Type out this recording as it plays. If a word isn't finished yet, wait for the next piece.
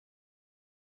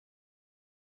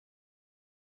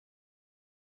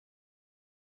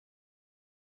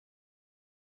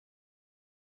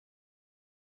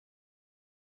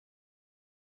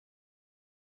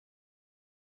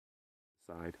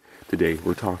side. Today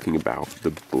we're talking about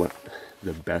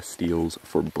the best steels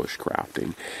for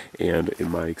bushcrafting, and in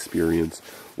my experience,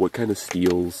 what kind of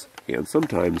steels and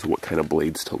sometimes what kind of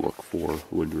blades to look for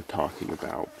when you're talking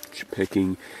about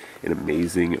picking an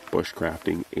amazing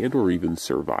bushcrafting and or even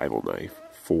survival knife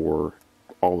for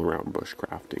all around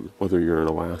bushcrafting, whether you're in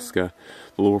Alaska,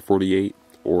 the lower 48,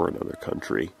 or another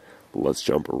country. Let's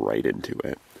jump right into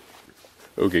it.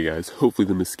 Okay guys, hopefully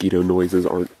the mosquito noises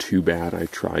aren't too bad. I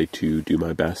try to do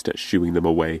my best at shooing them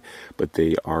away, but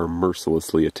they are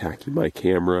mercilessly attacking my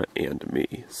camera and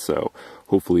me. So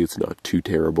hopefully it's not too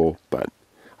terrible, but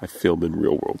I film in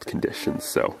real world conditions,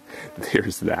 so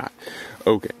there's that.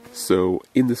 Okay, so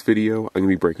in this video, I'm going to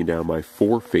be breaking down my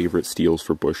 4 favorite steels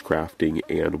for bushcrafting,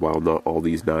 and while not all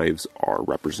these knives are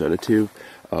representative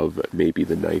of maybe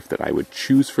the knife that I would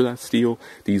choose for that steel,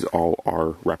 these all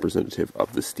are representative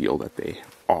of the steel that they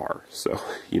are. So,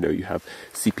 you have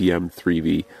CPM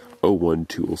 3V, 01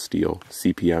 tool steel,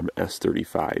 CPM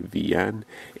S35 VN,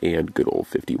 and good old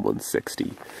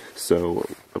 5160. So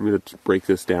I'm going to break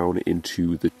this down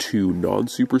into the 2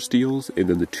 non-super steels and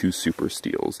then the 2 super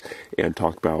steels, and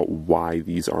talk about why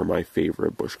these are my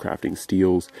favorite bushcrafting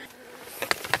steels.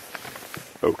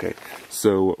 Okay,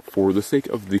 so for the sake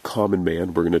of the common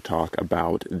man, we're going to talk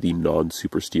about the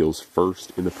non-super steels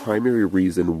first, and the primary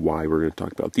reason why we're going to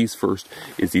talk about these first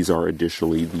is these are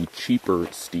additionally the cheaper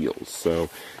steels.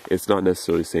 So it's not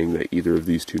necessarily saying that either of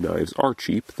these 2 knives are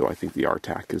cheap, though I think the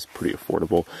RTAC is pretty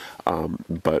affordable,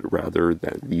 but rather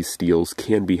that these steels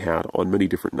can be had on many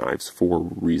different knives for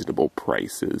reasonable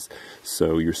prices.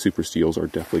 So your super steels are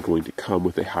definitely going to come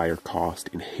with a higher cost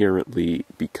inherently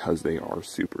because they are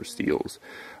super steels.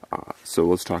 So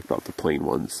let's talk about the plain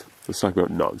ones. Let's talk about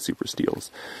non-super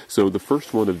steels. So the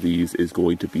first one of these is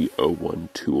going to be 01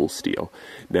 tool steel.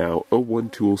 Now,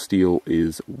 01 tool steel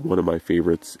is one of my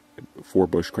favorites for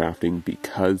bushcrafting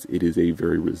because it is a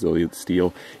very resilient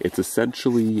steel. It's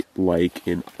essentially like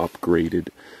an upgraded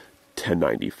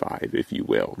 1095, if you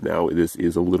will. Now, this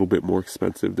is a little bit more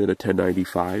expensive than a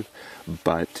 1095,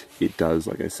 but it does,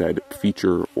 like I said,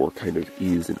 feature or kind of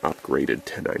is an upgraded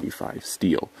 1095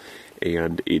 steel.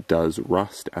 And it does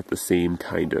rust at the same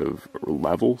kind of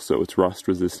level, so its rust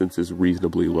resistance is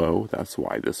reasonably low. That's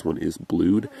why this one is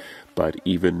blued. But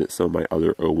even some of my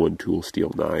other 01 tool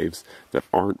steel knives that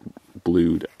aren't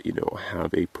blued,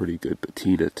 have a pretty good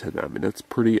patina to them, and that's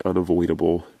pretty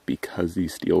unavoidable because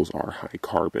these steels are high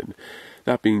carbon.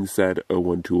 That being said,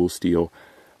 01 tool steel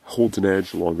holds an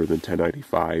edge longer than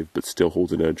 1095, but still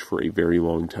holds an edge for a very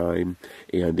long time,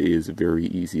 and is very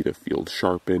easy to field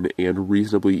sharpen and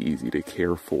reasonably easy to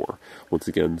care for. Once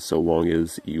again, so long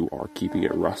as you are keeping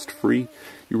it rust free,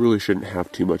 you really shouldn't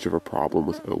have too much of a problem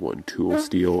with 01 tool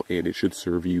steel, and it should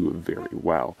serve you very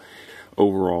well.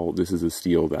 Overall, this is a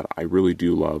steel that I really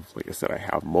do love. Like I said, I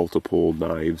have multiple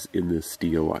knives in this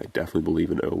steel. I definitely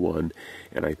believe in 01,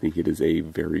 and I think it is a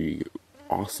very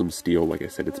awesome steel. Like I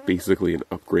said, it's basically an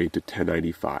upgrade to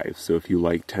 1095. So if you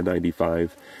like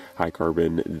 1095 high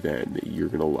carbon, then you're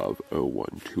going to love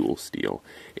 01 tool steel.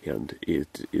 And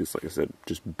it is, like I said,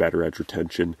 just better edge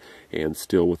retention and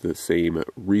still with the same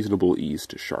reasonable ease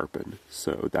to sharpen.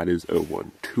 So that is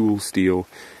 01 tool steel.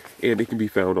 And it can be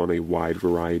found on a wide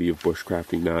variety of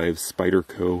bushcrafting knives.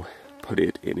 Spyderco put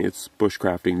it in its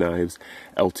bushcrafting knives.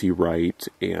 LT Wright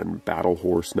and Battle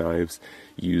Horse knives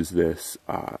use this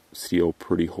steel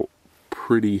pretty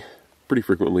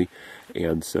frequently,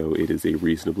 and so it is a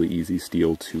reasonably easy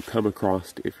steel to come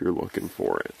across if you're looking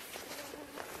for it.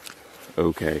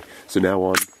 Okay, so now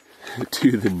on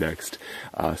to the next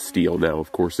steel. Now,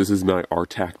 of course, this is my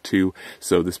RTAC 2,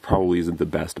 so this probably isn't the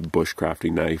best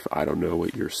bushcrafting knife. I don't know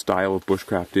what your style of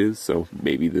bushcraft is, so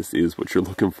maybe this is what you're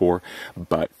looking for,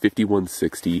 but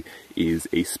 5160 is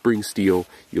a spring steel.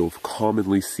 You'll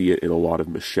commonly see it in a lot of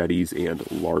machetes and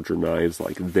larger knives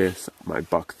like this. My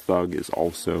Buck Thug is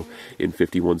also in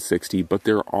 5160, but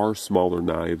there are smaller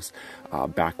knives.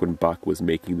 Back when Buck was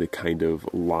making the kind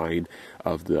of line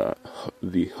of the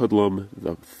Hoodlum,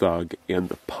 the Thug, and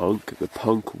the Punk. The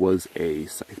Punk was a,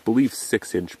 I believe,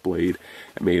 6-inch blade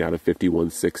made out of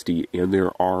 5160, and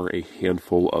there are a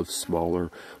handful of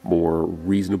smaller, more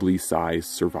reasonably sized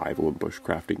survival and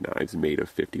bushcrafting knives made of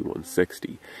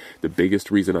 5160. The biggest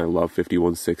reason I love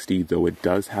 5160, though it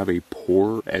does have a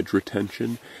poorer edge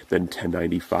retention than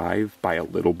 1095 by a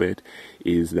little bit,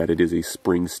 is that it is a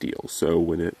spring steel. So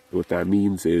when What that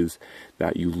means is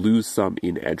that you lose some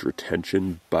in edge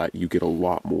retention, but you get a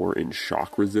lot more in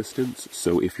shock resistance.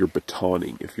 So if you're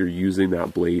batoning, if you're using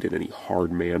that blade in any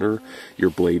hard manner, your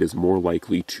blade is more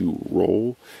likely to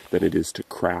roll than it is to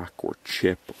crack or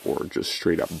chip or just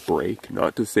straight up break.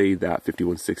 Not to say that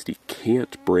 5160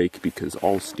 can't break, because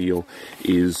all steel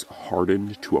is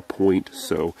hardened to a point,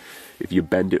 so if you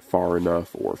bend it far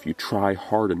enough or if you try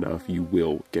hard enough, you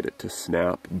will get it to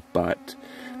snap. But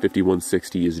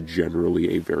 5160 is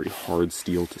generally a very hard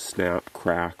steel to snap,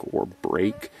 crack, or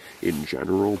break in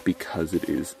general, because it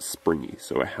is springy.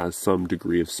 So it has some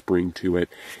degree of spring to it,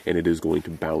 and it is going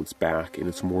to bounce back, and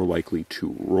it's more likely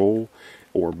to roll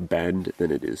or bend than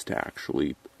it is to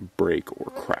actually break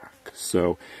or crack.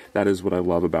 So that is what I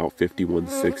love about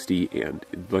 5160, and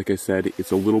like I said,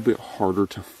 it's a little bit harder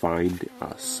to find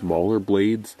smaller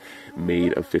blades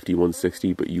made of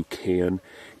 5160, but you can.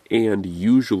 And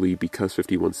usually, because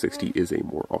 5160 is a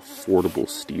more affordable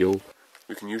steel,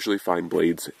 you can usually find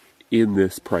blades in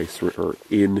this price, or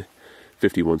in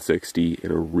 5160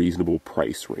 in a reasonable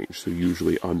price range. So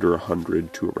usually under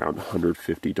 $100 to around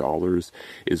 $150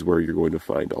 is where you're going to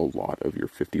find a lot of your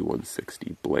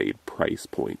 5160 blade price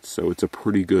points. So it's a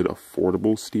pretty good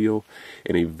affordable steel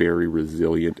and a very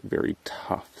resilient, very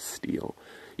tough steel,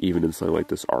 even in something like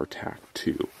this RTAC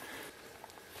 2.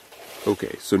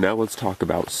 Okay, so now let's talk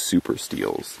about super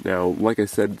steels. Now, like I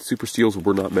said, super steels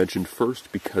were not mentioned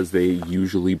first because they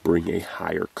usually bring a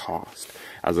higher cost.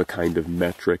 As a kind of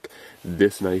metric,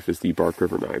 this knife is the Bark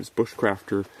River Knives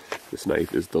Bushcrafter. This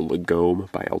knife is the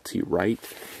Lagome by LT Wright,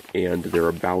 and they're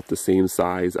about the same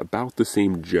size, about the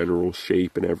same general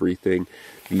shape and everything.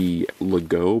 The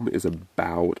Lagome is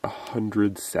about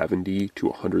 $170 to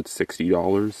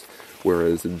 $160,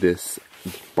 whereas this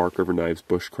Bark River Knives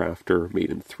Bushcrafter, made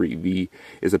in 3V,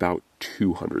 is about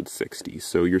 $260.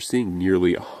 So you're seeing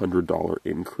nearly $100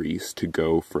 increase to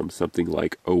go from something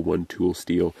like 01 tool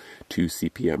steel to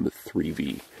CPM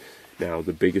 3V. Now,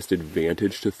 the biggest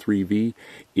advantage to 3V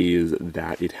is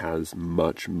that it has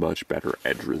much, much better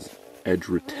edge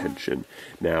retention.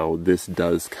 Now, this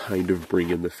does kind of bring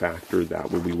in the factor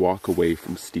that when we walk away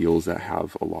from steels that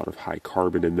have a lot of high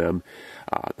carbon in them,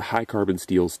 the high carbon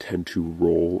steels tend to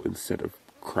roll instead of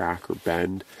crack or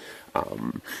bend,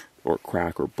 or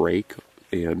crack or break.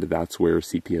 And that's where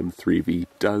CPM 3V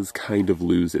does kind of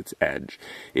lose its edge.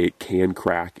 It can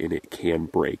crack and it can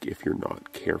break if you're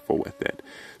not careful with it.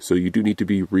 So you do need to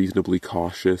be reasonably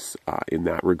cautious in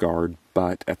that regard,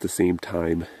 but at the same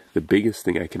time, the biggest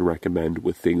thing I can recommend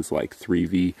with things like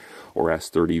 3V or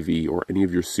S30V or any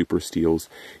of your super steels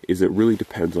is it really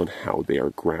depends on how they are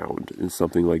ground. In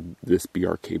something like this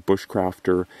BRK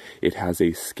Bushcrafter, it has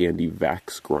a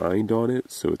Scandi-Vex grind on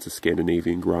it, so it's a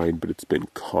Scandinavian grind, but it's been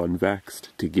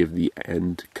convexed to give the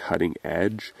end cutting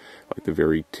edge, like the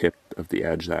very tip of the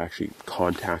edge that actually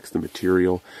contacts the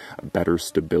material, better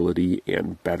stability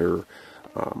and better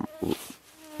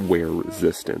wear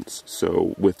resistance.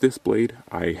 So with this blade,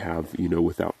 I have,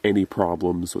 without any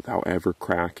problems, without ever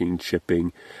cracking,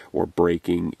 chipping, or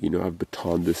breaking, I've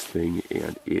batoned this thing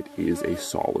and it is a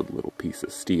solid little piece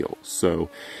of steel.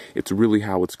 So it's really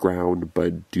how it's ground,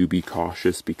 but do be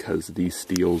cautious because these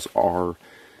steels are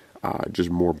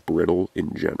just more brittle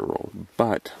in general.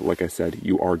 But like I said,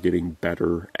 you are getting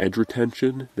better edge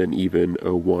retention than even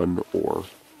 01 or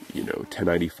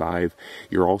 1095.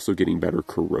 You're also getting better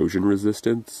corrosion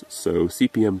resistance. So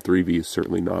CPM 3V is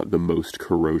certainly not the most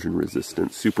corrosion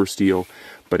resistant super steel,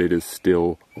 but it is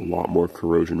still a lot more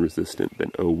corrosion resistant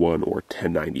than 01 or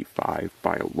 1095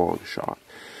 by a long shot.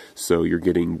 So you're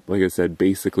getting, like I said,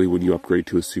 basically when you upgrade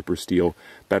to a super steel,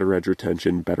 better edge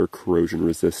retention, better corrosion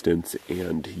resistance,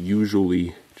 and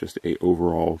usually just a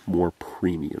overall more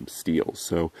premium steel.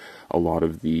 So a lot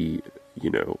of the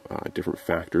different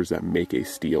factors that make a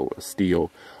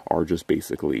steel are just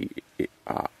basically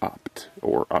upped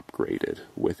or upgraded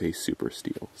with a super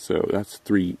steel. So that's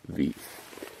 3V.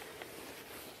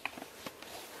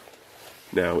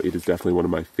 Now, it is definitely one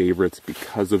of my favorites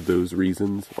because of those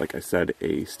reasons. Like I said,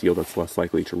 a steel that's less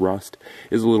likely to rust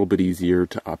is a little bit easier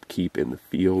to upkeep in the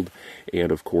field, and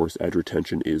of course, edge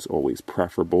retention is always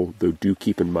preferable, though do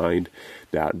keep in mind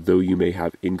that though you may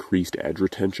have increased edge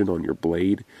retention on your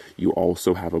blade, you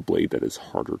also have a blade that is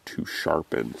harder to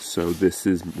sharpen. So this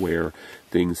is where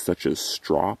things such as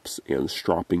strops and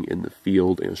stropping in the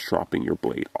field and stropping your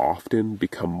blade often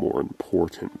become more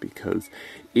important, because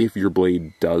if your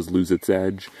blade does lose its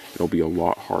edge, it'll be a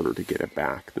lot harder to get it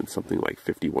back than something like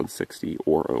 5160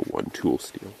 or 01 tool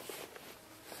steel.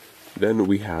 Then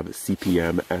we have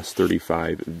CPM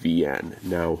S35VN.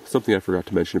 Now, something I forgot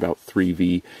to mention about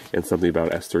 3V and something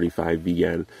about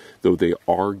S35VN, though they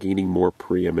are gaining more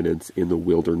preeminence in the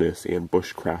wilderness and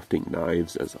bushcrafting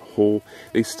knives as a whole,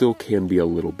 they still can be a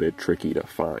little bit tricky to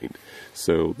find.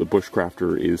 So the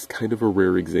Bushcrafter is kind of a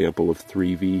rare example of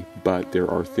 3V, but there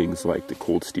are things like the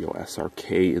Cold Steel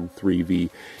SRK in 3V,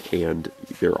 and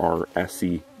there are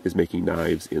Essie is making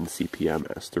knives in CPM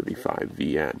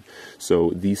S35VN. So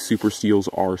these super steels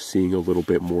are seeing a little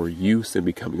bit more use and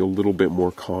becoming a little bit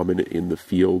more common in the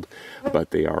field, but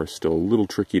they are still a little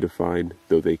tricky to find,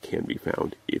 though they can be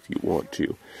found if you want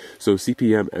to. So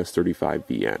CPM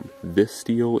S35VN, this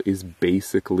steel is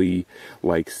basically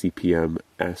like CPM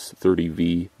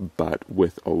S30V, but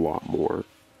with a lot more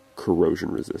corrosion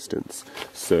resistance.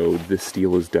 So this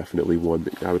steel is definitely one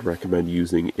that I would recommend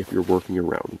using if you're working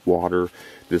around water.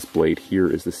 This blade here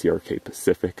is the CRK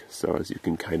Pacific, so as you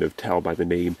can kind of tell by the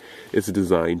name, it's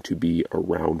designed to be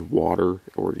around water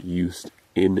or used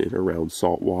in and around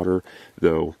salt water,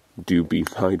 though do be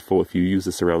mindful if you use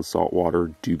this around salt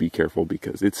water, do be careful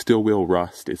because it still will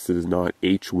rust. This is not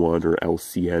H1 or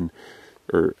LCN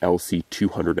or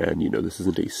LC200N, you know, this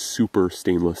isn't a super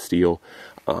stainless steel.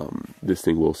 This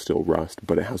thing will still rust,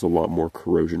 but it has a lot more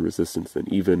corrosion resistance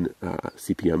than even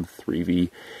CPM 3V,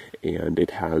 and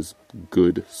it has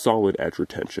good solid edge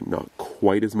retention. Not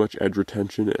quite as much edge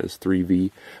retention as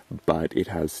 3V, but it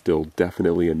has still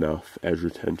definitely enough edge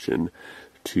retention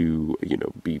to, you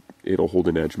know, it'll hold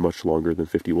an edge much longer than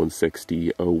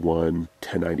 5160, 01,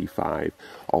 1095,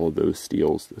 all of those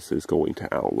steels. This is going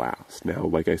to outlast. Now,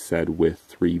 like I said,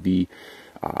 with 3V,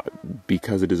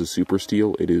 because it is a super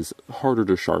steel, it is harder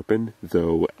to sharpen,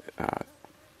 though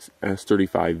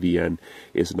S35VN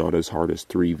is not as hard as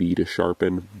 3V to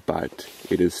sharpen, but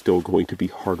it is still going to be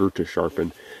harder to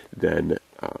sharpen than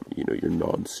you know, your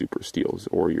non-super steels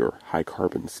or your high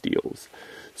carbon steels.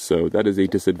 So that is a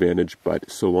disadvantage, but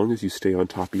so long as you stay on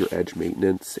top of your edge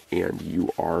maintenance and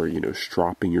you are, you know,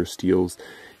 stropping your steels,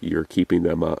 you're keeping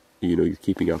them up, you know, you're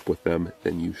keeping up with them,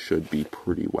 then you should be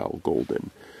pretty well golden.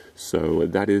 So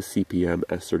that is CPM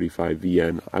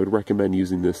S35VN. I would recommend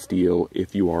using this steel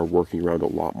if you are working around a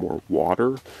lot more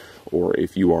water, or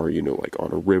if you are, you know, like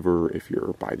on a river, if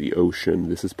you're by the ocean.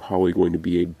 This is probably going to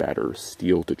be a better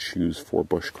steel to choose for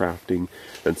bushcrafting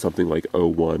than something like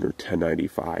 01 or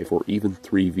 1095 or even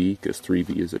 3V, because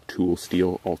 3V is a tool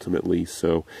steel ultimately,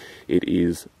 so it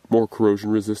is more corrosion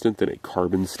resistant than a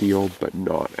carbon steel, but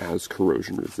not as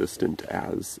corrosion resistant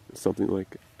as something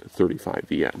like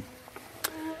 35VN.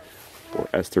 Or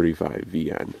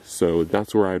S35VN. So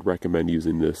that's where I'd recommend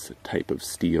using this type of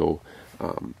steel.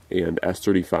 And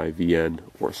S35VN,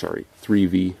 or sorry,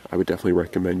 3V, I would definitely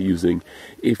recommend using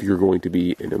if you're going to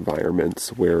be in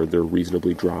environments where they're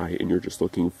reasonably dry and you're just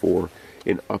looking for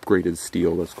an upgraded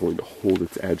steel that's going to hold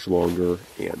its edge longer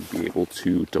and be able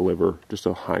to deliver just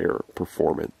a higher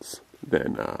performance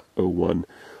than 01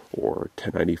 or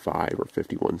 1095 or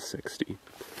 5160.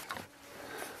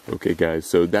 Okay guys,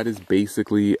 so that is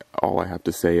basically all I have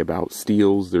to say about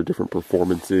steels, their different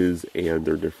performances, and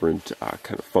their different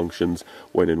kind of functions,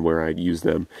 when and where I'd use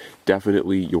them.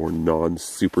 Definitely your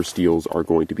non-super steels are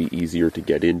going to be easier to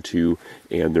get into,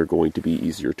 and they're going to be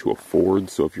easier to afford.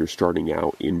 So if you're starting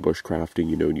out in bushcrafting,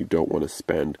 you know, and you don't want to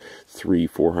spend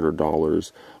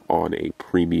 $300-400 on a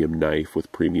premium knife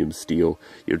with premium steel,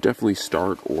 you know, definitely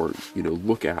start or, you know,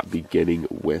 look at beginning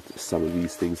with some of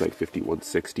these things like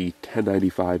 5160.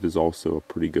 1095 is also a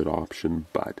pretty good option,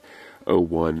 but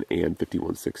 01 and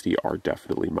 5160 are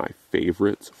definitely my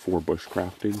favorites for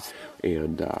bushcrafting.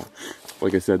 And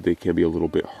like I said, they can be a little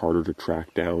bit harder to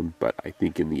track down, but I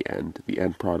think in the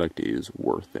end product is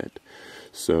worth it.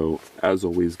 So as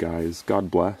always guys,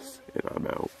 God bless, and I'm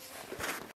out.